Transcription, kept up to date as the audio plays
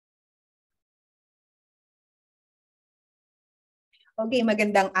Okay,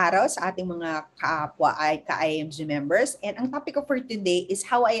 magandang araw sa ating mga kapwa ay ka-IMG members. And ang topic ko for today is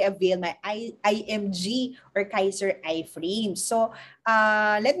how I avail my IMG or Kaiser Eyeframes. So,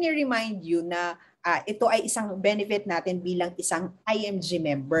 let me remind you na ito ay isang benefit natin bilang isang IMG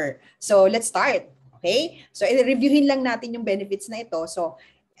member. So, let's start. Okay? So, i-reviewin lang natin yung benefits na ito. So,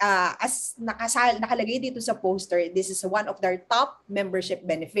 as nakalagay dito sa poster, this is one of their top membership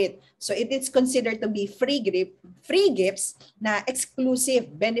benefit. So it is considered to be free gifts na exclusive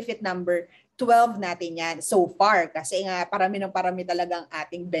benefit number 12 natin yan so far. Kasi nga parami talagang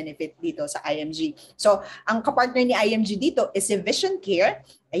ating benefit dito sa IMG. So ang kapartner ni IMG dito is si Vision Care.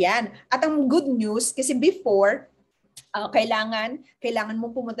 Ayan. At ang good news, kasi before, kailangan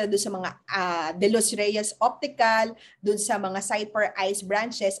mo pumunta doon sa mga De Los Reyes Optical, doon sa mga Sight for Eyes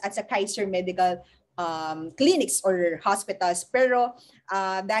branches at sa Kaiser Medical clinics or hospitals. Pero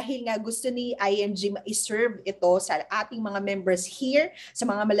dahil nga gusto ni IMG ma-serve ito sa ating mga members here sa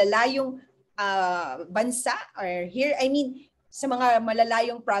mga malalayong bansa, or here I mean sa mga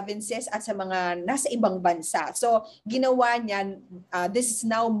malalayong provinces at sa mga nasa ibang bansa. So ginawa niyan, this is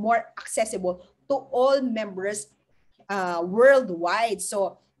now more accessible to all members worldwide.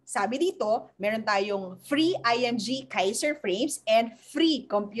 So, sabi dito, meron tayong free IMG Kaiser frames and free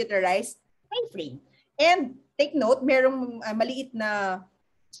computerized iframe. And take note, merong maliit na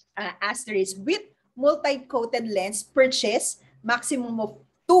asterisk with multi-coated lens purchase, maximum of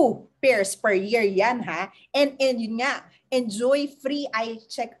 2 pairs per year yan ha. And yun nga, enjoy free eye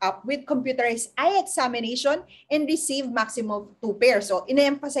check-up with computerized eye examination and receive maximum of 2 pairs. So,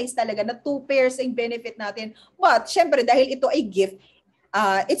 ina-emphasize talaga na 2 pairs ang benefit natin. But, syempre, dahil ito ay gift,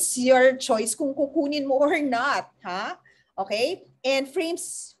 it's your choice kung kukunin mo or not. Ha? Okay? And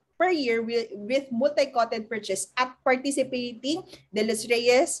frames per year with multi-coated purchase at participating De Los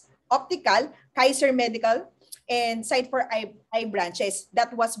Reyes Optical, Kaiser Medical, and Sight for Eye branches.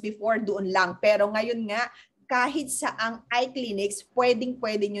 That was before doon lang. Pero ngayon nga, kahit saang eye clinics,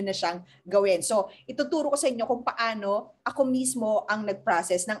 pwedeng-pwede nyo na siyang gawin. So, ituturo ko sa inyo kung paano ako mismo ang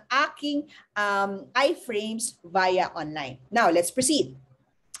nag-process ng aking eye frames via online. Now, let's proceed.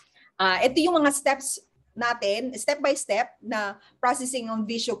 Ito yung mga steps natin, step by step na processing ng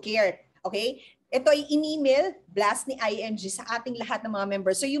Vision Care. Okay? Ito ay in-email blast ni IMG sa ating lahat ng mga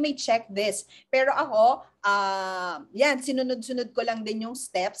members. So you may check this. Pero ako, yan, sinunod-sunod ko lang din yung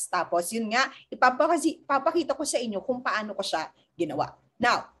steps. Tapos yun nga, ipapakita ko sa inyo kung paano ko siya ginawa.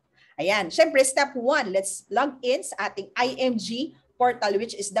 Now, ayan, syempre step 1, let's log in sa ating IMG portal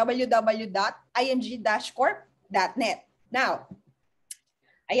which is www.img-corp.net. Now,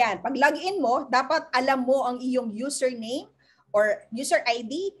 ayan, pag login mo, dapat alam mo ang iyong username or user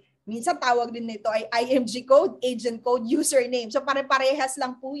ID. Minsan tawag din nito ay IMG code, agent code, username. So pare-parehas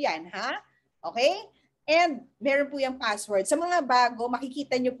lang po yan, ha? Okay? And meron po yung password. Sa mga bago,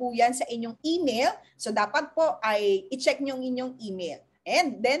 makikita nyo po yan sa inyong email. So dapat po ay i-check nyo ang inyong email.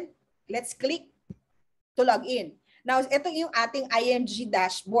 And then, let's click to log in. Now, ito yung ating IMG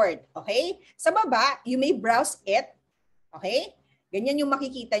dashboard. Okay? Sa baba, you may browse it. Okay? Ganyan yung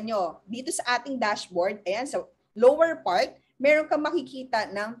makikita nyo. Dito sa ating dashboard, ayan, sa lower part, meron kang makikita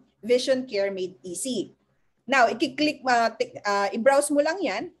ng Vision Care Made Easy. Now, i-click, i-browse mo lang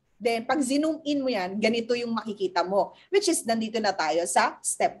yan. Then, pag zoom in mo yan, ganito yung makikita mo. Which is, nandito na tayo sa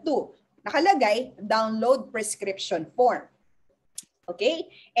step 2. Nakalagay, download prescription form. Okay?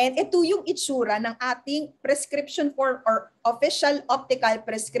 And ito yung itsura ng ating prescription form or official optical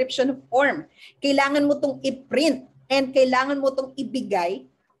prescription form. Kailangan mo itong i-print and kailangan mo itong ibigay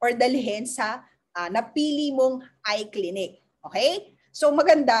or dalhin sa napili mong eye clinic. Okay? So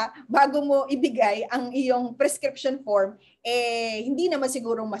maganda, bago mo ibigay ang iyong prescription form, hindi naman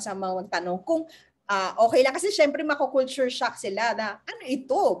siguro masama ang tanong kung okay lang. Kasi syempre mako-culture shock sila na ano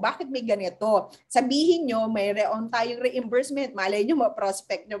ito? Bakit may ganito? Sabihin nyo, mayroon tayong reimbursement. Malay nyo,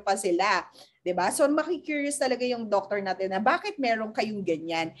 ma-prospect nyo pa sila. Diba? So makikurious talaga yung doctor natin na bakit meron kayong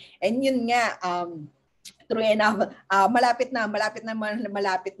ganyan. And yun nga, true enough, malapit na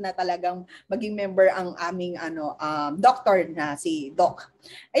talagang maging member ang aming doctor na si Doc.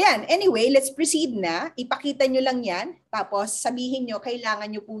 Ayan, anyway, let's proceed na. Ipakita nyo lang yan. Tapos sabihin nyo, kailangan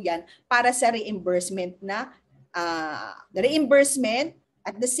nyo po yan para sa reimbursement na reimbursement.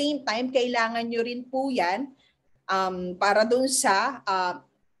 At the same time, kailangan nyo rin po yan para dun sa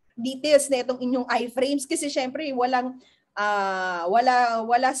details na itong inyong iframes. Kasi syempre, wala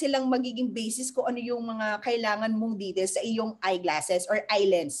silang magiging basis kung ano yung mga kailangan mong details sa iyong eyeglasses or eye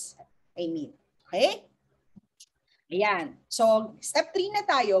lens. I mean. Okay? Ayan. So, step 3 na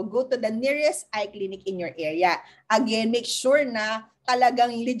tayo. Go to the nearest eye clinic in your area. Again, make sure na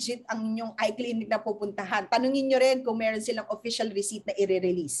talagang legit ang inyong eye clinic na pupuntahan. Tanungin nyo rin kung meron silang official receipt na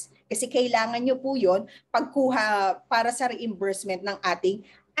i-release. Kasi kailangan nyo po yun pagkuha para sa reimbursement ng ating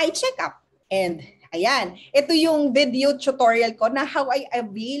eye checkup. And ayan, ito yung video tutorial ko na how I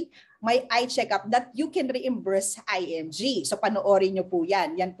avail my eye checkup that you can reimburse IMG. So panoorin nyo po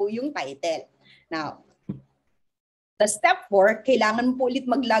yan. Yan po yung title. Now, the step 4, kailangan mo po ulit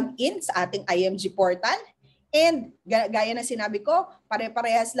mag-login sa ating IMG portal. And gaya na sinabi ko,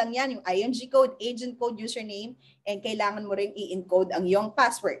 pare-parehas lang yan, yung IMG code, agent code, username, and kailangan mo rin i-encode ang iyong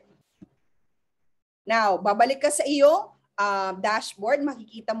password. Now, babalik ka sa iyong dashboard,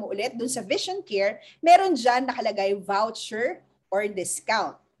 makikita mo ulit dun sa Vision Care, meron dyan nakalagay voucher or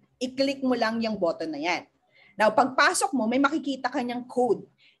discount. I-click mo lang yung button na yan. Now, pagpasok mo, may makikita ka niyang code.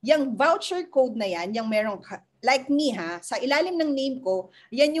 Yung voucher code na yan, yung merong, like me ha, sa ilalim ng name ko,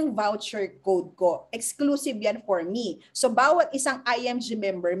 yan yung voucher code ko. Exclusive yan for me. So, bawat isang IMG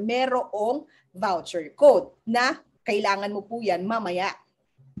member, merong voucher code na kailangan mo po yan mamaya.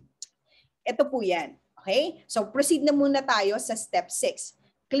 Ito po yan. Okay? So, proceed na muna tayo sa step 6.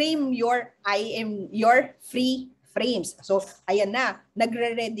 Claim your free frames. So, ayan na.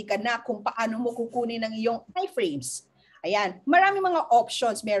 Nagre-ready ka na kung paano mo kukunin ang iyong iframes. Ayan. Maraming mga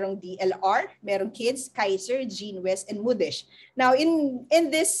options. Merong DLR, merong Kids, Kaiser, Gene West, and Moodish. Now, in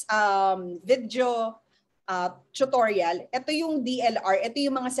this video tutorial, ito yung DLR, ito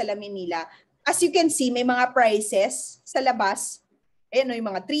yung mga salamin nila. As you can see, may mga prices sa labas. Ayan, yung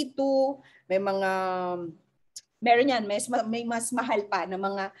mga 3.2, may mga, meron yan, may mas mahal pa na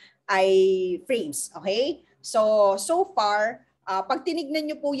mga iframes. Okay? So far, pag tinignan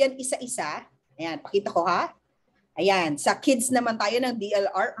nyo po yan isa-isa, ayan, pakita ko ha. Ayan, sa kids naman tayo ng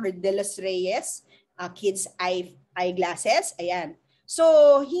DLR or De Los Reyes, kids eyeglasses, ayan. So,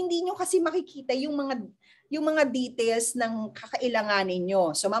 hindi nyo kasi makikita yung mga details ng kakailanganin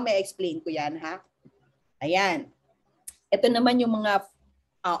nyo. So, mamaya explain ko yan ha. Ayan. Ito naman yung mga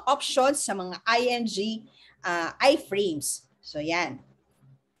options sa mga IMG iframes. So, yan.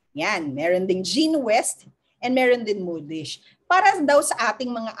 Yan, meron ding Gene West and meron din Moodish. Para daw sa ating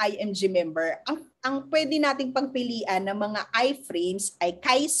mga IMG member, ang pwede nating pagpilian ng mga iframes ay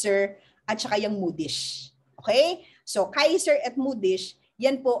Kaiser at saka yung Moodish. Okay? So, Kaiser at Moodish,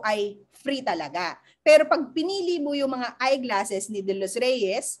 yan po ay free talaga. Pero pag pinili mo yung mga eyeglasses ni De Los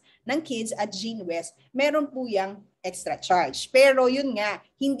Reyes, ng Kids at Gene West, meron po yung extra charge. Pero yun nga,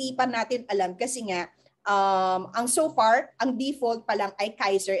 hindi pa natin alam kasi nga, ang so far, ang default pa lang ay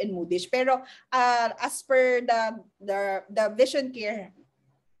Kaiser and Moodish. Pero as per the Vision Care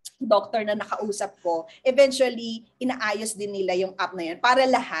doctor na nakausap ko, eventually inaayos din nila yung app na yan para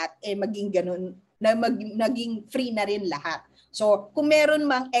lahat maging ganun, na naging free na rin lahat. So kung meron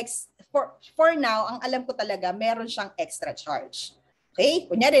mang for now, ang alam ko talaga, meron siyang extra charge. Okay?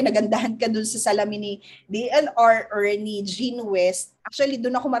 Kunyari, nagandahan ka dun sa salamin ni DLR or ni Gene West. Actually,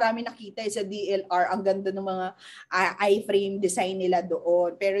 dun ako marami nakita sa DLR. Ang ganda ng mga iframe design nila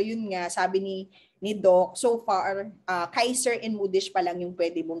doon. Pero yun nga, sabi ni Doc, so far, Kaiser and Moodish pa lang yung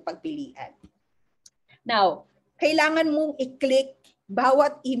pwede mong pagpilian. Now, kailangan mong i-click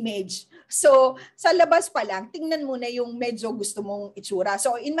bawat image. So, sa labas pa lang, tingnan mo na yung medyo gusto mong itsura.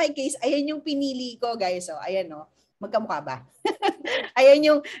 So, in my case, ayan yung pinili ko, guys. So, ayan o. Magkamukha ba?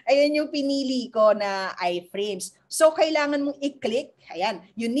 ayan yung pinili ko na iframes. So, kailangan mong i-click. Ayan.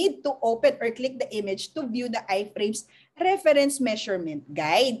 You need to open or click the image to view the iframes reference measurement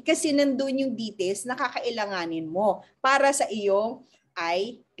guide. Kasi nandun yung details na kakailanganin mo para sa iyong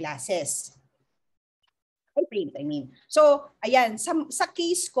eyeglasses. Iframes, I mean. So, ayan. Sa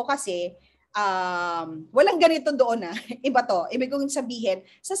case ko kasi, walang ganito doon na. Iba to. Ibig kong sabihin,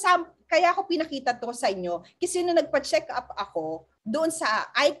 kaya ako pinakita to sa inyo kasi nung nagpa-check up ako doon sa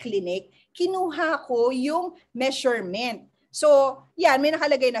eye clinic, kinuha ko yung measurement. So, yan, may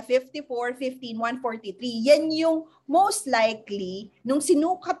nakalagay na 54, 15, 143. Yan yung most likely, nung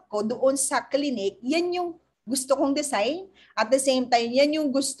sinukat ko doon sa clinic, yan yung gusto kong design. At the same time, yan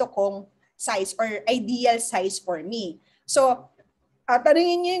yung gusto kong size or ideal size for me. So,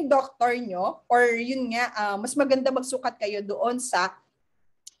 tanungin niyo yung doctor nyo or yun nga, mas maganda magsukat kayo doon sa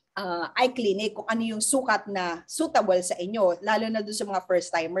eye clinic kung ano yung sukat na suitable sa inyo, lalo na doon sa mga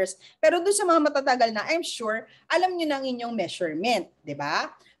first-timers. Pero doon sa mga matatagal na, I'm sure, alam nyo na ang inyong measurement, di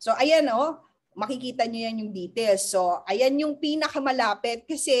ba? So, ayan makikita nyo yan yung details. So, ayan yung pinakamalapit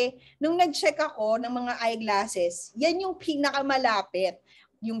kasi nung nag-check ako ng mga eyeglasses, yan yung pinakamalapit.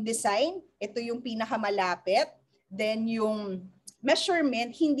 Yung design, ito yung pinakamalapit. Then yung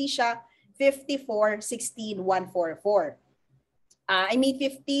measurement, hindi siya 54,16,144. I mean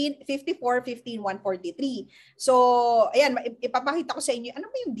 54,15,143. So, ayan, ipapakita ko sa inyo, ano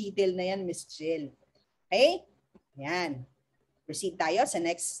ba yung detail na yan, Miss Jill? Okay? Ayan. Proceed tayo sa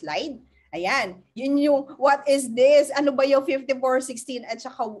next slide. Ayan, yun yung what is this? Ano ba yung 54, 16 at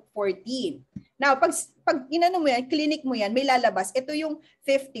saka 14? Now, pag inano mo yan, clinic mo yan, may lalabas. Ito yung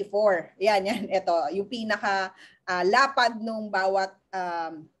 54. Yan. Ito, yung pinaka lapad nung bawat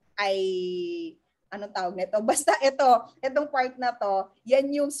ay anong tawag nito? Basta itong part na to, yan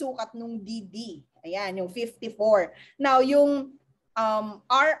yung sukat nung DD. Ayan, yung 54. Now, yung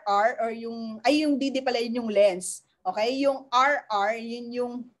RR or yung DD pala yun yung lens. Okay, yung RR,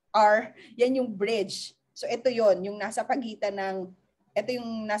 yan yung bridge. So ito yon, yung nasa pagitan ng, ito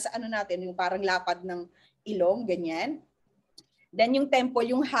yung nasa ano natin, yung parang lapad ng ilong, ganyan. Then yung tempo,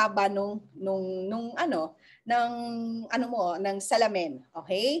 yung haba ng salamin.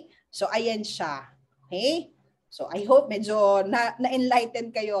 Okay? So ayan siya. Okay? So I hope medyo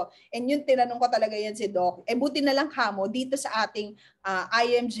na-enlighten kayo. And yung tinanong ko talaga yan si Doc. Buti na lang kamo dito sa ating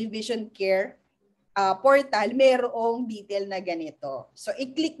IMG Vision Care portal, merong detail na ganito. So,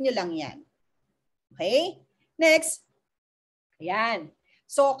 i-click nyo lang yan. Okay? Next. Ayan.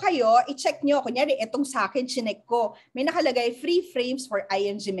 So, kayo, i-check nyo. Kunyari, itong sa akin, chinek ko. May nakalagay, free frames for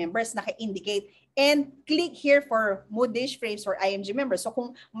IMG members, naka-indicate. And click here for modish frames for IMG members. So,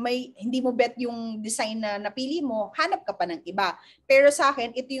 kung hindi mo bet yung design na napili mo, hanap ka pa ng iba. Pero sa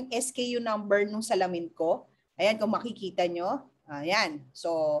akin, ito yung SKU number nung salamin ko. Ayan, kung makikita nyo. Ayan.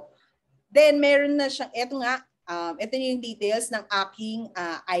 So, then, meron na siyang, ito yung details ng aking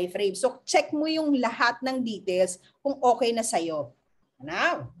iframe. So, check mo yung lahat ng details kung okay na sa'yo.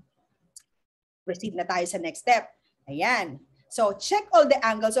 Now, proceed na tayo sa next step. Ayan. So, check all the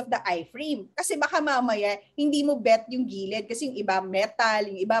angles of the iframe. Kasi baka mamaya, hindi mo bet yung gilid. Kasi yung iba metal,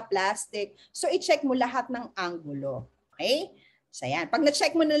 yung iba plastic. So, i-check mo lahat ng angulo. Okay? So, ayan. Pag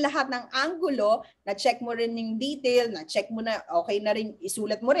na-check mo na lahat ng angulo, na-check mo rin yung detail, na-check mo na, okay na rin,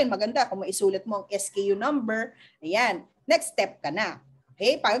 isulat mo rin. Maganda kung maisulat mo ang SKU number. Ayan. Next step ka na.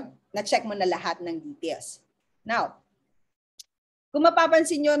 Okay? Pag na-check mo na lahat ng details. Now, kung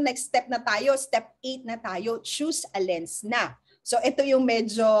mapapansin nyo, next step na tayo, step 8 na tayo, choose a lens na. So, ito yung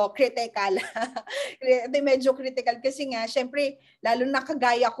medyo critical. Ito yung medyo critical kasi nga, syempre, lalo na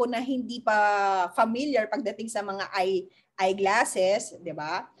kagaya ko na hindi pa familiar pagdating sa mga eyeglasses, di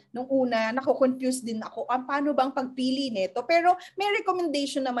ba? Nung una, nako-confuse din ako, paano bang pagpili nito? Pero may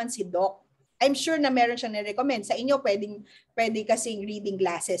recommendation naman si Doc. I'm sure na meron siyang na-recommend. Sa inyo, pwede kasing reading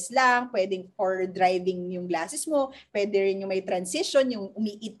glasses lang, pwedeng for driving yung glasses mo, pwede rin yung may transition, yung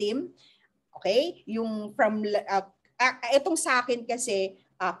umiitim. Okay? Yung from, itong sa akin kasi,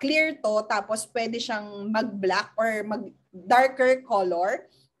 clear to, tapos pwede siyang mag-black or mag-darker color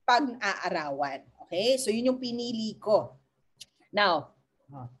pag aarawan. Okay? So, yun yung pinili ko. Now,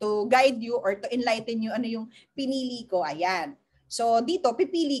 to guide you or to enlighten you ano yung pinili ko, ayan. So, dito,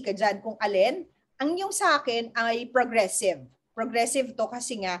 pipili ka dyan kung alin. Ang yung sa akin ay progressive. Progressive to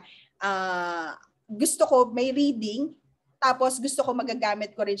kasi nga, gusto ko may reading, tapos gusto ko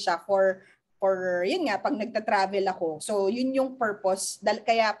magagamit ko rin siya for yun nga, pag nagta-travel ako. So, yun yung purpose.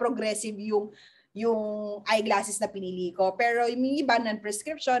 Kaya progressive yung eyeglasses na pinili ko. Pero yung iba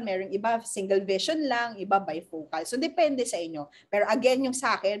non-prescription, merong iba single vision lang, iba bifocal. So depende sa inyo. Pero again, yung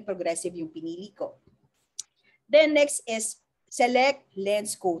sa akin, progressive yung pinili ko. Then next is select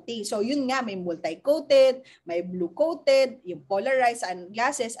lens coating. So yun nga, may multi-coated, may blue-coated, yung polarized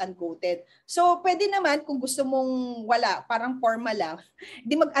glasses uncoated. So pwede naman kung gusto mong wala, parang formal lang,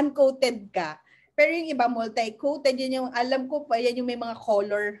 di mag-uncoated ka. Pero yung iba multi-coated, yun yung alam ko pa, yan yung may mga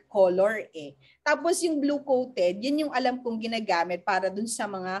color eh. Tapos yung blue-coated, yun yung alam kong ginagamit para dun sa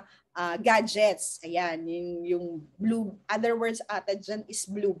mga gadgets. Ayan, yung blue, other words ata dyan is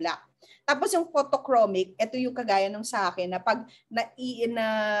blue-black. Tapos yung photochromic, ito yung kagaya nung sa akin na pag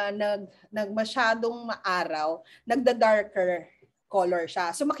masyadong maaraw, nagda-darker color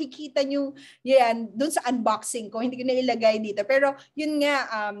siya. So makikita nyo yan dun sa unboxing ko. Hindi ko na ilagay dito. Pero yun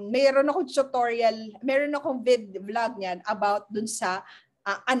nga, mayroon akong tutorial, mayroon akong vlog niyan about dun sa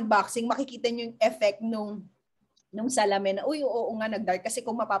unboxing. Makikita nyo yung effect nung salamin. Uy, oo nga, nag-dark. Kasi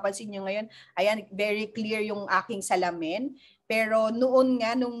kung mapapansin nyo ngayon, ayan, very clear yung aking salamin. Pero noon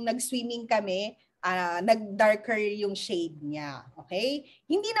nga, nung nag-swimming kami, nag-darker yung shade niya. Okay?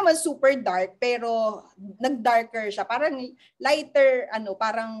 Hindi naman super dark, pero nag-darker siya. Parang lighter,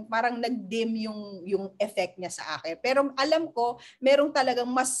 parang nag-dim yung effect niya sa akin. Pero alam ko, merong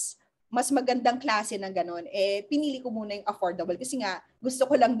talagang mas mas magandang klase ng ganun, eh pinili ko muna yung affordable kasi nga gusto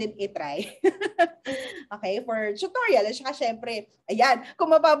ko lang din i-try. Okay, for tutorial. At saka syempre, ayan,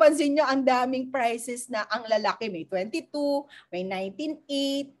 kung mapapansin nyo, ang daming prices na ang lalaki. May 22, may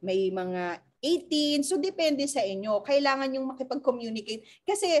 19.8, may mga 18. So, depende sa inyo. Kailangan yung makipag-communicate.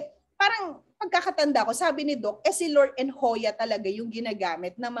 Kasi parang pagkakatanda ko, sabi ni Doc, Essilor and Hoya talaga yung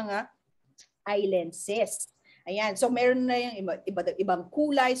ginagamit ng mga eye lenses. Ayan. So, meron na yung ibang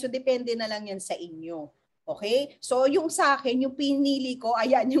kulay. So, depende na lang yan sa inyo. Okay? So, yung sa akin, yung pinili ko,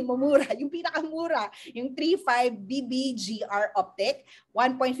 ayan, yung mamura, yung pinakamura, yung 3.5 BBGR optic,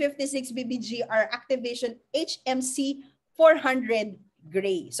 1.56 BBGR activation HMC 400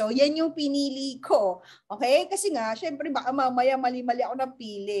 gray. So, yan yung pinili ko. Okay? Kasi nga, syempre, baka mamaya mali-mali ako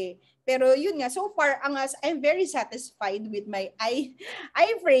napili. Pero yun nga, so far, I'm very satisfied with my eye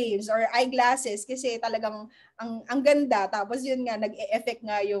frames or eyeglasses kasi talagang ang ganda. Tapos yun nga, nag-e-effect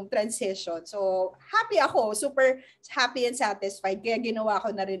nga yung transition. So, happy ako. Super happy and satisfied. Kaya ginawa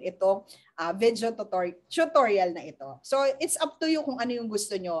ko na rin itong video tutorial na ito. So, it's up to you kung ano yung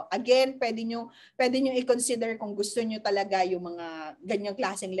gusto nyo. Again, pwede nyo i-consider kung gusto nyo talaga yung mga ganyang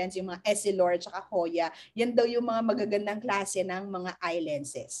klaseng lens, yung mga Essilor at saka Hoya. Yan daw yung mga magagandang klase ng mga eye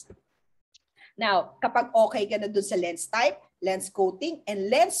lenses. Now, kapag okay ka na dun sa lens type, lens coating,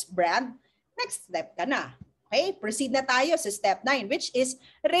 and lens brand, next step ka na. Okay, proceed na tayo sa step 9, which is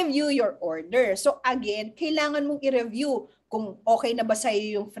review your order. So again, kailangan mong i-review kung okay na ba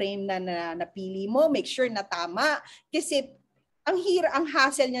sa'yo yung frame na napili mo. Make sure na tama. Kasi ang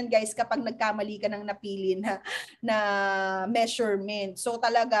hassle niyan guys kapag nagkamali ka ng napili na measurement. So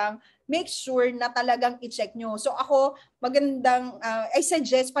talagang make sure na talagang i-check nyo. So ako, I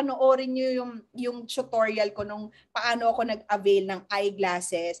suggest panoorin nyo yung tutorial ko nung paano ako nag-avail ng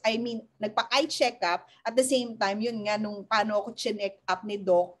eyeglasses. I mean, nagpa-eye check-up. At the same time, yun nga, nung paano ako check up ni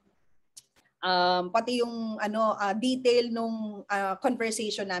Doc, pati yung detail nung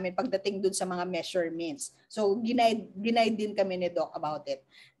conversation namin pagdating dun sa mga measurements. So, ginaid din kami ni Doc about it.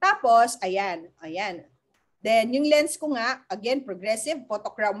 Tapos, ayan. Then, yung lens ko nga, again, progressive,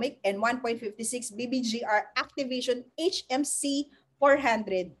 photochromic, and 1.56 BBGR activation HMC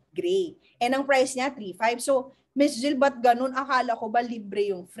 400 gray. And ang price niya, 3.5. So, Miss Jill, ba't ganun? Akala ko ba libre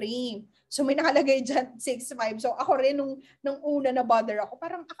yung frame? So, may nakalagay dyan, 6.5. So, ako rin, nung una na bother ako,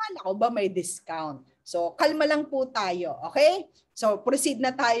 parang akala ko ba may discount? So, kalma lang po tayo, okay? So, proceed na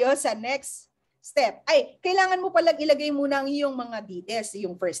tayo sa next step. Ay, kailangan mo palang ilagay muna ang iyong mga details.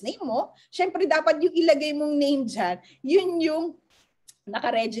 Yung first name mo, syempre dapat yung ilagay mong name dyan, yun yung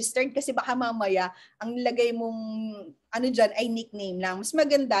naka-registered kasi baka mamaya ang nilagay mong dyan ay nickname lang. Mas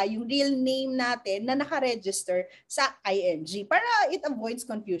maganda yung real name natin na naka-register sa IMG para it avoids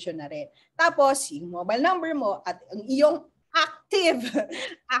confusion na rin. Tapos, yung mobile number mo at ang iyong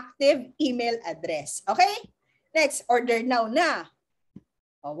active email address. Okay? Next, order now na.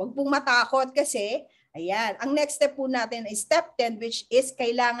 Huwag pong matakot kasi, ayan, ang next step po natin ay step 10 which is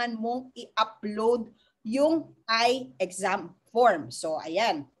kailangan mong i-upload yung exam form. So,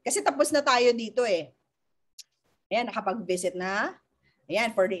 ayan. Kasi tapos na tayo dito eh. Ayan, nakapag-visit na. Ayan,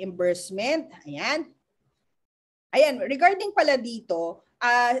 for reimbursement. Ayan. Ayan, regarding pala dito,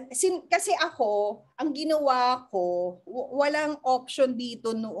 kasi ako, ang ginawa ko, walang option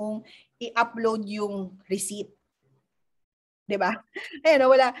dito noong i-upload yung receipt. Diba? Ayan,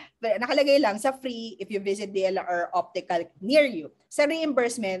 wala. Nakalagay lang sa free if you visit DLR optical near you. Sa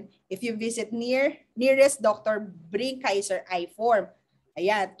reimbursement, if you visit nearest doctor, bring Kaiser Eyeframe.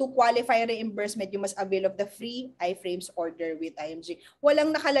 Ayan, to qualify reimbursement, you must avail of the free eyeframes order with IMG.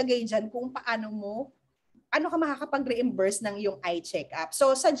 Walang nakalagay dyan kung paano ka makakapag-reimburse ng yung eye check-up.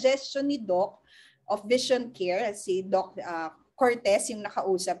 So, suggestion ni Doc of Vision Care, si Doc Cortez, yung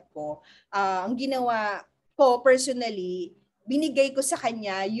nakausap ko, ang ginawa ko personally, binigay ko sa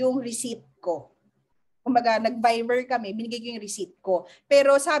kanya yung receipt ko. Kumbaga, nag-Viber kami, binigay ko yung receipt ko.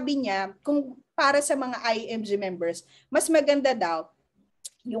 Pero sabi niya, kung para sa mga IMG members, mas maganda daw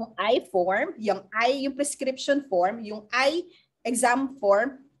yung form, yung prescription form, yung exam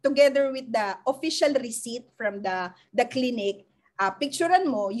form, together with the official receipt from the clinic, picturean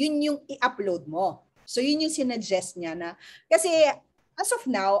mo, yun yung i-upload mo. So yun yung sinuggest niya na, kasi as of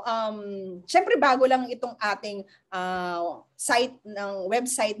now, syempre bago lang itong ating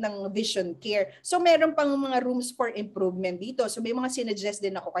website ng Vision Care. So meron pang mga rooms for improvement dito. So may mga sinuggest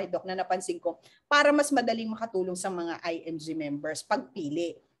din ako kay Doc na napansin ko para mas madaling makatulong sa mga IMG members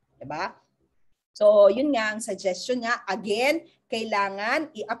pagpili. Diba? So yun nga ang suggestion niya. Again,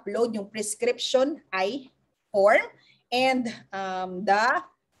 kailangan i-upload yung prescription form and the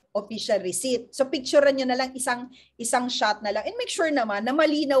official receipt. So picturean nyo na lang isang shot na lang and make sure naman na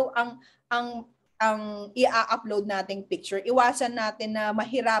malinaw ang i-upload nating picture. Iwasan natin na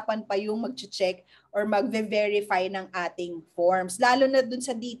mahirapan pa yung mag-check or mag-verify ng ating forms, lalo na dun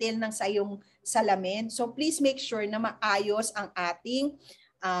sa detail ng sayong salamin. So please make sure na maayos ang ating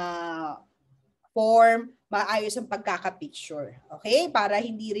form, maayos ang pagkaka-picture. Okay? Para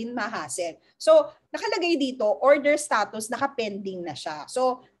hindi rin ma-hassle. So, nakalagay dito, order status, naka-pending na siya.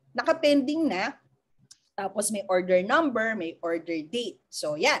 So, naka-pending na, tapos may order number, may order date.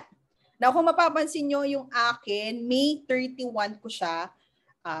 So, yan. Now, kung mapapansin nyo, yung akin, May 31 ko siya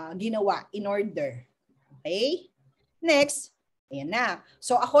ginawa, in order. Okay? Next, ayan na.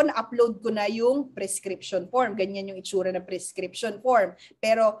 So, ako na-upload ko na yung prescription form. Ganyan yung itsura ng prescription form.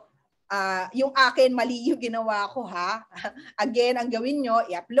 Pero, yung akin, mali yung ginawa ko ha. Again, ang gawin nyo,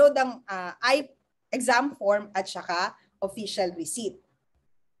 i-upload ang exam form at saka official receipt.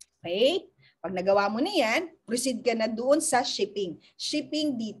 Okay? Pag nagawa mo na yan, proceed ka na doon sa shipping.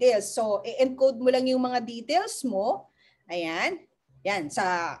 Shipping details. So, i-encode mo lang yung mga details mo. Ayan. Yan.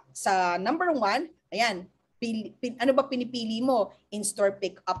 Sa number 1, ayan. Ano ba pinipili mo? In-store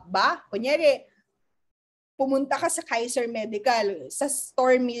pick-up ba? Kunyari, pumunta ka sa Kaiser Medical, sa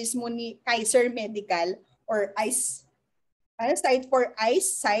store mismo ni Kaiser Medical or site for eyes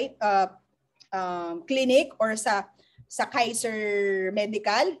clinic or sa Kaiser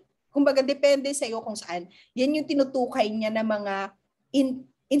Medical. Kumbaga depende sa iyo kung saan. Yan yung tinutukay niya na mga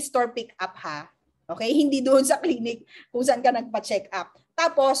in-store pick up ha. Okay? Hindi doon sa clinic kung saan ka nagpa-check up.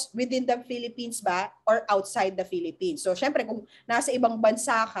 Tapos within the Philippines ba or outside the Philippines. So syempre kung nasa ibang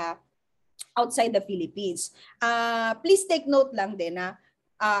bansa ka, outside the Philippines. Please take note lang din na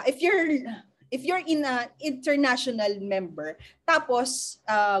if you're in an international member, tapos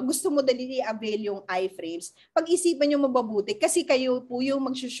gusto mo dali i-avail yung iframes, pag-isipan nyo mababuti kasi kayo po yung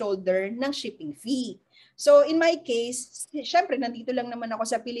mag-shoulder ng shipping fee. So in my case, syempre nandito lang naman ako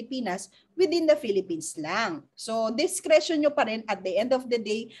sa Pilipinas, within the Philippines lang. So discretion nyo pa rin at the end of the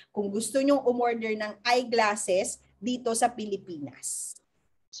day kung gusto nyo umorder ng eyeglasses dito sa Pilipinas.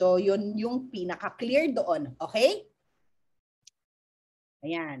 So, yun yung pinaka-clear doon. Okay?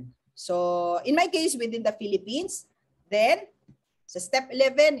 Ayan. So, in my case, within the Philippines, then, sa step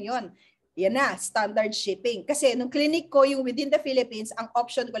 11, yun. Yan na, standard shipping. Kasi, nung clinic ko, yung within the Philippines, ang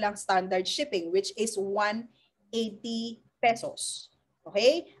option ko lang standard shipping, which is 180 pesos.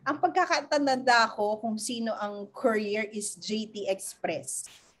 Okay? Ang pagkakatanda ko kung sino ang courier is JT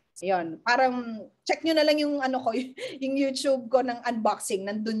Express. Ayun, parang check nyo na lang yung yung YouTube ko ng unboxing,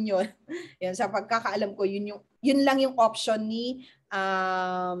 nandun yun. Yan, sa pagkakaalam ko, yun lang yung option ni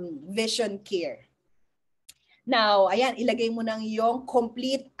Vision Care. Now, ayan, ilagay mo nang yung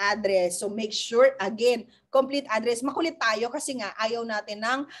complete address. So make sure, again, complete address. Makulit tayo kasi nga ayaw natin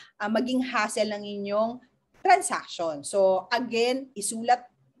ng maging hassle ng inyong transaction. So again, isulat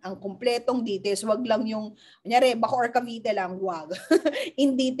ang kumpletong details, wag lang yung, kunyari, Bacoor Cavite lang, wag.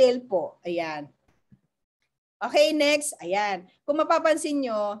 In detail po, ayan. Okay, next, ayan. Kung mapapansin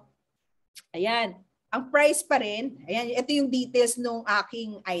nyo, ayan, ang price pa rin, ayan, ito yung details ng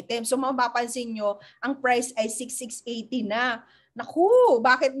aking item. So mapapansin nyo, ang price ay 6,680 na. Naku,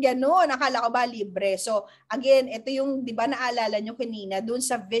 bakit gano'n? Nakala ko ba libre? So again, ito yung, di ba naalala nyo kanina, dun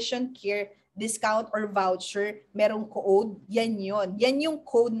sa Vision Care discount or voucher, merong code, yan yun. Yan yung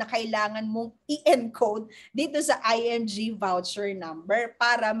code na kailangan mong i-encode dito sa IMG voucher number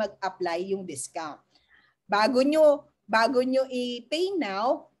para mag-apply yung discount. Bago nyo i-pay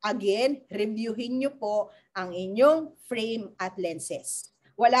now, again, reviewin nyo po ang inyong frame at lenses.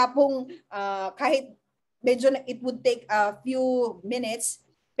 Wala pong, kahit medyo it would take a few minutes,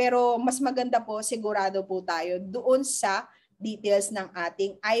 pero mas maganda po, sigurado po tayo doon sa details ng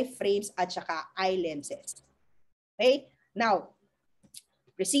ating eye frames at saka eye lenses. Okay? Now,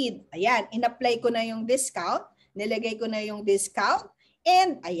 proceed. Ayan, in-apply ko na yung discount. Nilagay ko na yung discount.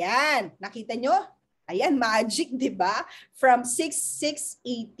 And ayan, nakita nyo? Ayan, magic, di ba? From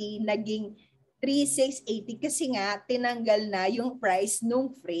 6,680 naging 3,680 kasi nga tinanggal na yung price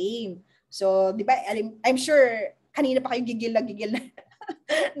nung frame. So, di ba? I'm sure kanina pa kayo gigil na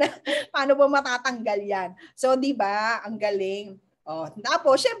na paano ba matatanggal yan? So, di ba? Ang galing. Oh,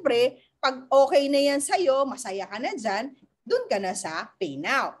 tapos, syempre, pag okay na yan sa'yo, masaya ka na dyan, dun ka na sa Pay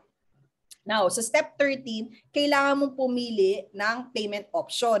Now. Now, sa step 13, kailangan mong pumili ng payment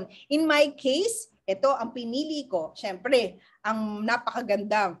option. In my case, ito ang pinili ko. Syempre, ang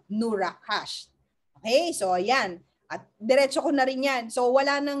napakagandang Nura Cash. Okay, so ayan. At diretso ko na rin yan. So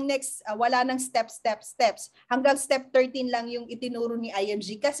wala nang next, wala nang steps. Hanggang step 13 lang yung itinuro ni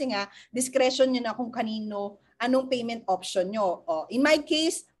IMG kasi nga discretion nyo na kung kanino, anong payment option nyo. In my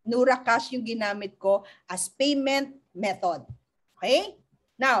case, Nura Cash yung ginamit ko as payment method. Okay?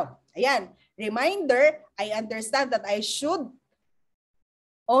 Now, ayan, reminder, I understand that I should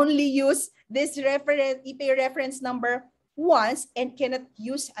only use this ePay reference number once and cannot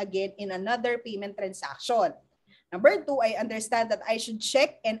use again in another payment transaction. Number 2, I understand that I should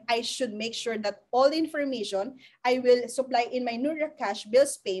check and I should make sure that all information I will supply in my Nura Cash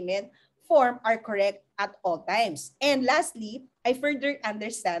bills payment form are correct at all times. And lastly, I further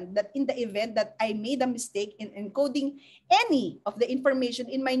understand that in the event that I made a mistake in encoding any of the information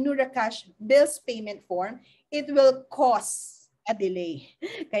in my Nura Cash bills payment form, it will cause a delay.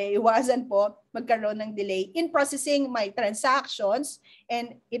 Kaya iwasan po magkaroon ng delay in processing my transactions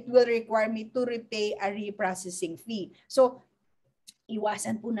and it will require me to repay a reprocessing fee. So,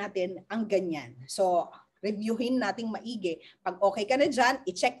 iwasan po natin ang ganyan. So, reviewin nating maigi. Pag okay ka na dyan,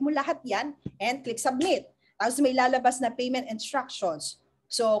 i-check mo lahat yan and click submit. Tapos may lalabas na payment instructions.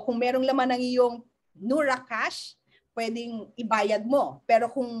 So, kung merong laman ng iyong Nura Cash, pwedeng ibayad mo.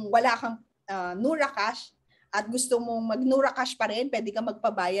 Pero kung wala kang Nura Cash, at gusto mong mag-Nura Cash pa rin, pwede ka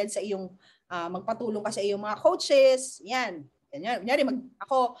magpabayad sa iyong, magpatulong ka sa iyong mga coaches. Yan. Kunyari,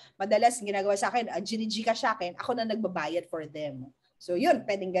 ako, madalas ginagawa sa akin, Gcash sa akin, ako na nagbabayad for them. So yun,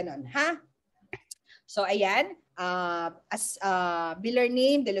 pwedeng ganon. Ha? So ayan, as biller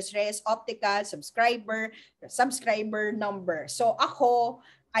name, De Los Reyes Optical, subscriber number. So ako,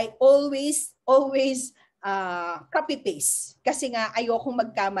 I always copy-paste. Kasi nga ayokong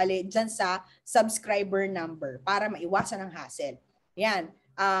magkamali dyan sa subscriber number para maiwasan ang hassle. Yan.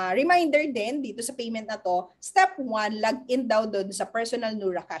 Reminder din dito sa payment na to, step 1, log in daw doon sa personal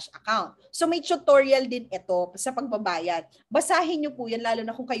Nura Cash account. So may tutorial din ito sa pagbabayad. Basahin nyo po yan lalo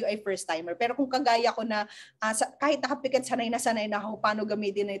na kung kayo ay first timer. Pero kung kagaya ko na kahit nakapikat sanay na ako paano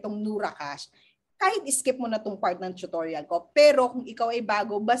gamitin na itong Nura Cash, kahit skip mo na tong part ng tutorial ko. Pero kung ikaw ay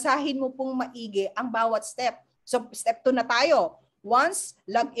bago, basahin mo pong maigi ang bawat step. So, step 2 na tayo. Once,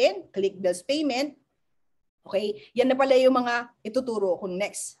 log in, click bills payment. Okay? Yan na pala yung mga ituturo kung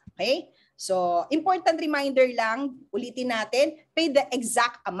next. Okay? So, important reminder lang, ulitin natin, pay the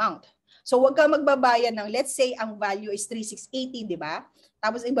exact amount. So, huwag ka magbabayad ng, let's say, ang value is 3,680, di ba?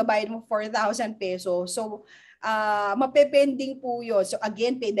 Tapos, ibabayad mo 4,000 pesos. So, mapepending po yun. So,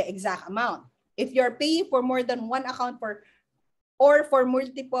 again, pay the exact amount. If you're paying for more than one account or for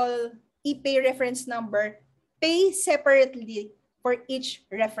multiple ePay reference number, pay separately for each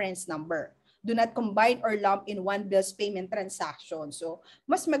reference number. Do not combine or lump in one bills payment transaction. So,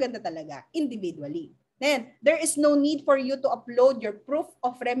 mas maganda talaga individually. Then, there is no need for you to upload your proof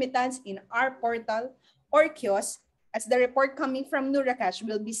of remittance in our portal or kiosk, as the report coming from Nura Cash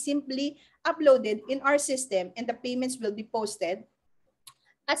will be simply uploaded in our system and the payments will be posted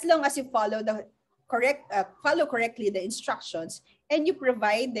as long as you follow correctly the instructions and you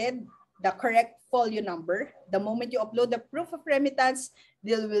provided the correct folio number. The moment you upload the proof of remittance,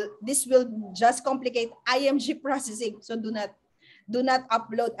 this will just complicate IMG processing. So do not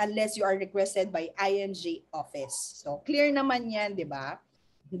upload unless you are requested by IMG office. So clear naman yan, di ba?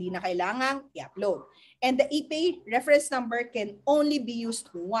 Hindi na kailangang i-upload. And the ePay reference number can only be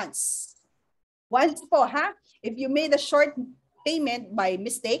used once. Once po, ha? If you made a short payment by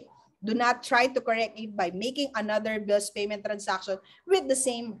mistake, do not try to correct it by making another bills payment transaction with the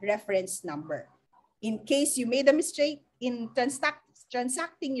same reference number. In case you made a mistake in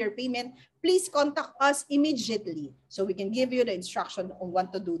transacting your payment, please contact us immediately so we can give you the instruction on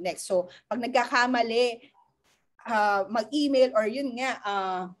what to do next. So, pag nagkakamali, mag-email or yun nga,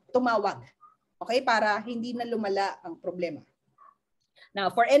 tumawag. Okay? Para hindi na lumala ang problema. Now,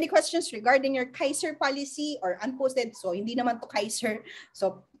 for any questions regarding your Kaiser policy or unposted, so hindi naman to Kaiser,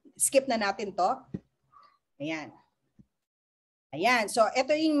 so skip na natin to. Ayan. Ayan. So,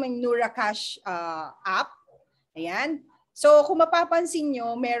 ito yung Nura Cash app. Ayan. So, kung mapapansin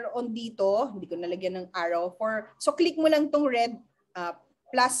nyo, meron dito, hindi ko nalagyan ng arrow, so click mo lang tong red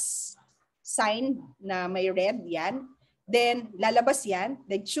plus sign na may red, yan. Then, lalabas yan.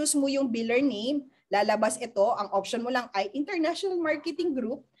 Then, choose mo yung biller name. Lalabas ito, ang option mo lang ay International Marketing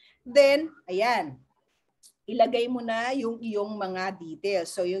Group. Then, ayan, ilagay mo na yung iyong mga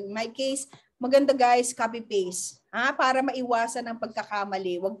details. So, in my case, maganda guys, copy-paste. Para maiwasan ang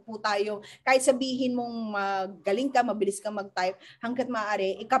pagkakamali. Huwag po tayo, kahit sabihin mong magaling ka, mabilis ka mag-type, hanggat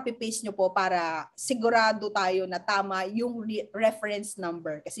maaari, i-copy-paste nyo po para sigurado tayo na tama yung reference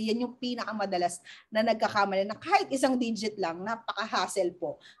number. Kasi yan yung pinakamadalas na nagkakamali, na kahit isang digit lang, napaka-hassle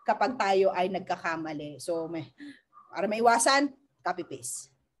po kapag tayo ay nagkakamali. So, para maiwasan,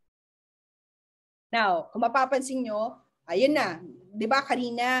 copy-paste. Now, kung mapapansin nyo, ayun na, di ba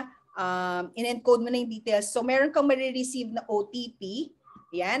kanina, in-encode mo na yung details. So, meron kang marireceive na OTP.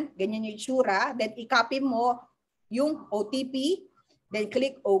 Yan, ganyan yung itsura. Then, i-copy mo yung OTP. Then,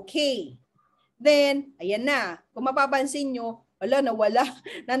 click OK. Then, ayan na. Kung mapapansin nyo, wala, nawala.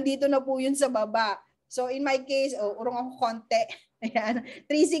 Nandito na po yun sa baba. So, in my case, urong ako konti. Ayan,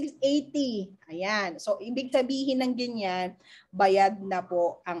 3,680. Ayan. So, ibig sabihin ng ganyan, bayad na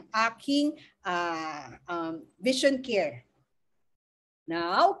po ang aking vision care.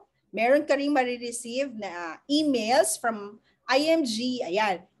 Now, meron ka rin marireceive na emails from IMG.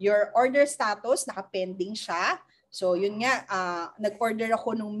 Ayan, your order status, nakapending siya. So, yun nga, nag-order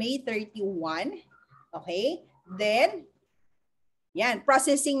ako nung May 31. Okay? Then, yan,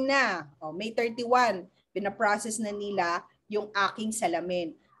 processing na. May 31, pinaprocess na nila yung aking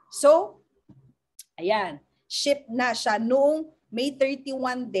salamin. So, ayan, ship na siya noong May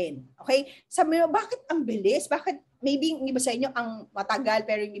 31 din. Okay? Sabi mo, bakit ang bilis? Bakit maybe yung iba sa inyo ang matagal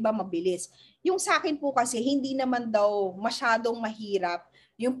pero yung iba mabilis? Yung sa akin po kasi hindi naman daw masyadong mahirap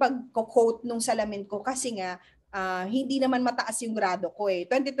yung pag-coat nung salamin ko kasi nga hindi naman mataas yung grado ko eh.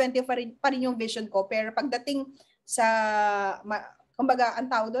 2020 pa rin yung vision ko pero pagdating sa kumbaga ang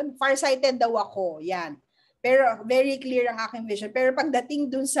tawag doon, farsighted daw ako. Yan. Pero very clear ang aking vision. Pero pagdating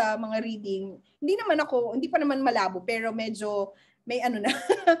dun sa mga reading, hindi pa naman malabo, pero medyo may ano na,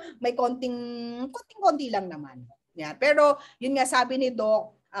 may konting-konti lang naman. Yeah. Pero yun nga sabi ni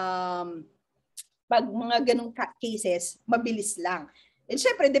Doc, pag mga ganung cases, mabilis lang. And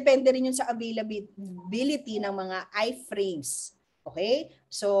syempre, depende rin yun sa availability ng mga iframes. Okay?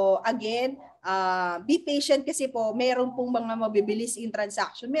 So, again, be patient kasi po, meron pong mga mabibilis in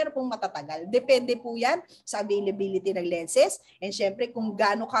transaction, meron pong matatagal. Depende po yan sa availability ng lenses. And syempre, kung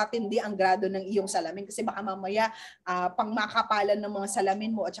gaano katindi ang grado ng iyong salamin kasi baka mamaya pang makapalan ng mga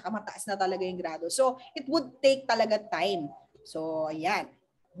salamin mo at saka mataas na talaga yung grado. So, it would take talaga time. So, ayan.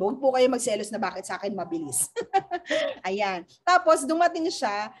 Huwag po kayo magselos na bakit sa akin mabilis. Ayan. Tapos, dumating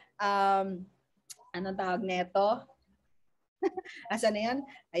siya, anong tawag nito? Asan na yan?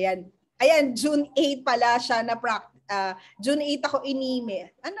 Ayan. Ayan, June 8 pala siya na June 8 ako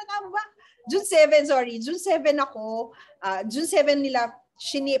in-email. Ano tama ba? June 7, sorry. June 7 ako. June 7 nila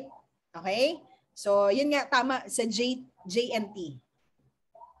shinip. Okay? So, yun nga, tama, sa JNT.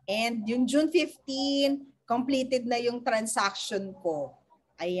 And yung June 15, completed na yung transaction ko.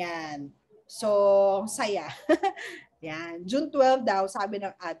 Ayan. So, saya. Yan. June 12 daw, sabi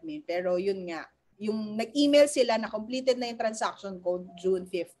ng admin. Pero yun nga, yung nag-email sila na completed na yung transaction ko June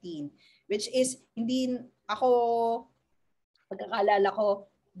 15. Which is, hindi ako, pagkakalala ko,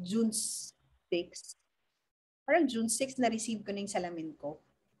 June 6. Parang June 6 na-receive ko na yung salamin ko.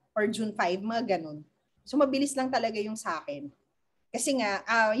 Or June 5, mga ganun. So, mabilis lang talaga yung sa akin. Kasi nga,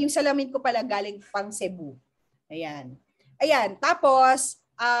 yung salamin ko pala galing pang Cebu. Ayan. Ayan. Tapos,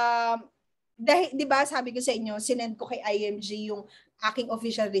 dahil, di ba, sabi ko sa inyo, sinend ko kay IMG yung aking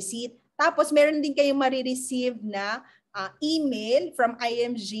official receipt. Tapos, meron din kayong marireceive na email from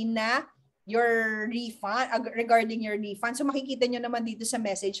IMG na your refund, regarding your refund. So, makikita nyo naman dito sa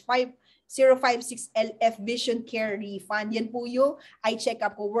message, 5056 LF Vision Care Refund. Yan po yung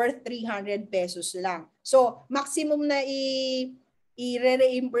i-check-up ko, worth 300 pesos lang. So, maximum na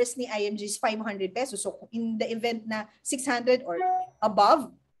i-reimburse ni IMG is 500 pesos. So, in the event na 600 or above,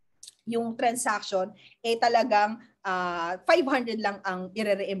 yung transaction, talagang 500 lang ang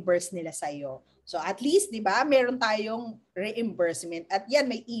i-reimburse nila sa'yo. So at least, di ba, meron tayong reimbursement at yan,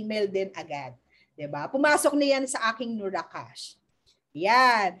 may email din agad. Di ba? Pumasok na yan sa aking Nura Cash.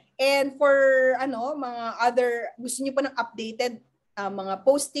 Yan. And for mga other, gusto niyo pa ng updated mga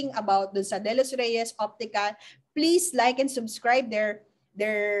posting about dun sa De Los Reyes Optical, please like and subscribe their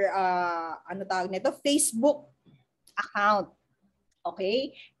Facebook account.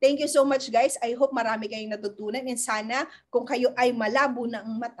 Okay? Thank you so much guys. I hope marami kayong natutunan and sana kung kayo ay malabo na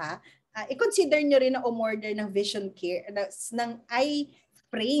ang mata, i-consider nyo rin na umorder ng vision care, ng eye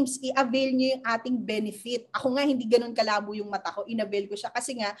frames, i-avail nyo yung ating benefit. Ako nga hindi ganun kalabo yung mata ko, in-avail ko siya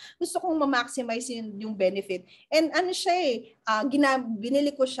kasi nga gusto kong ma-maximize yung benefit. And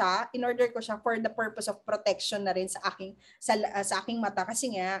binili ko siya, in-order ko siya for the purpose of protection na rin sa aking mata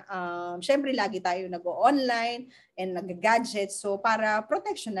kasi nga syempre lagi tayo nag-o-online and nag-gadget, so para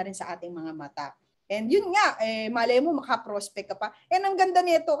protection na rin sa ating mga mata. And yun nga, malay mo maka-prospect ka pa. And ang ganda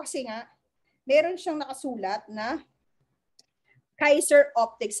nito kasi nga meron siyang nakasulat na Kaiser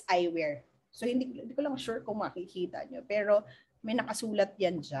Optics Eyewear. So hindi ko lang sure kung makikita nyo. Pero may nakasulat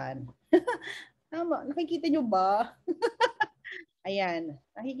yan dyan. Tama, nakikita nyo ba? Ayan,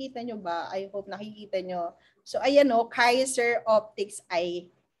 nakikita nyo ba? I hope nakikita nyo. So ayan Kaiser Optics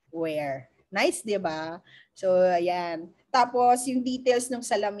Eyewear. Nice, di ba? So ayan. Tapos yung details ng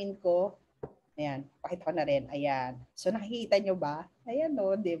salamin ko. Ayan, pakita ko na rin. Ayan. So nakikita nyo ba? Ayan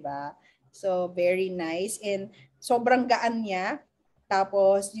o, di ba? So very nice and sobrang gaan niya.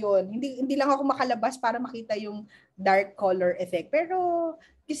 Tapos yun, hindi lang ako makalabas para makita yung dark color effect. Pero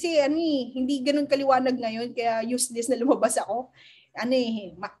kasi hindi ganun kaliwanag ngayon kaya useless na lumabas ako.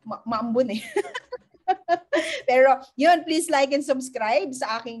 Maambon eh. Pero yun, please like and subscribe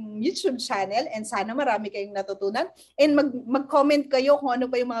sa aking YouTube channel and sana marami kayong natutunan. And mag-comment kayo kung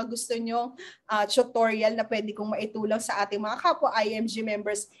ano pa yung mga gusto nyo tutorial na pwede kong maitulong sa ating mga kapwa IMG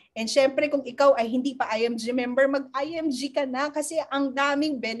members. And syempre kung ikaw ay hindi pa IMG member, mag-IMG ka na kasi ang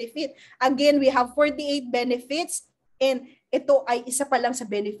daming benefit. Again, we have 48 benefits and ito ay isa pa lang sa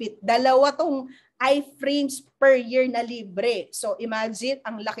benefit. 2 tong iframes per year na libre. So imagine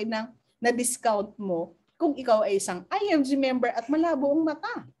ang laki ng na-discount mo kung ikaw ay isang IMG member at malabo ang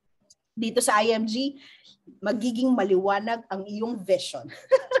mata. Dito sa IMG, magiging maliwanag ang iyong vision.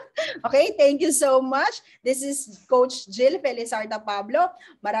 Okay, thank you so much. This is Coach Jill Felizarda Pablo.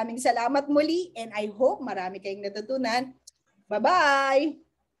 Maraming salamat muli and I hope marami kayong natutunan. Bye-bye!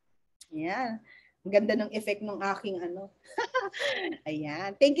 Ayan. Ang ganda ng effect ng aking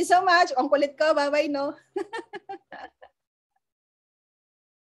Ayan. Thank you so much. Ang kulit ko. Bye-bye, no?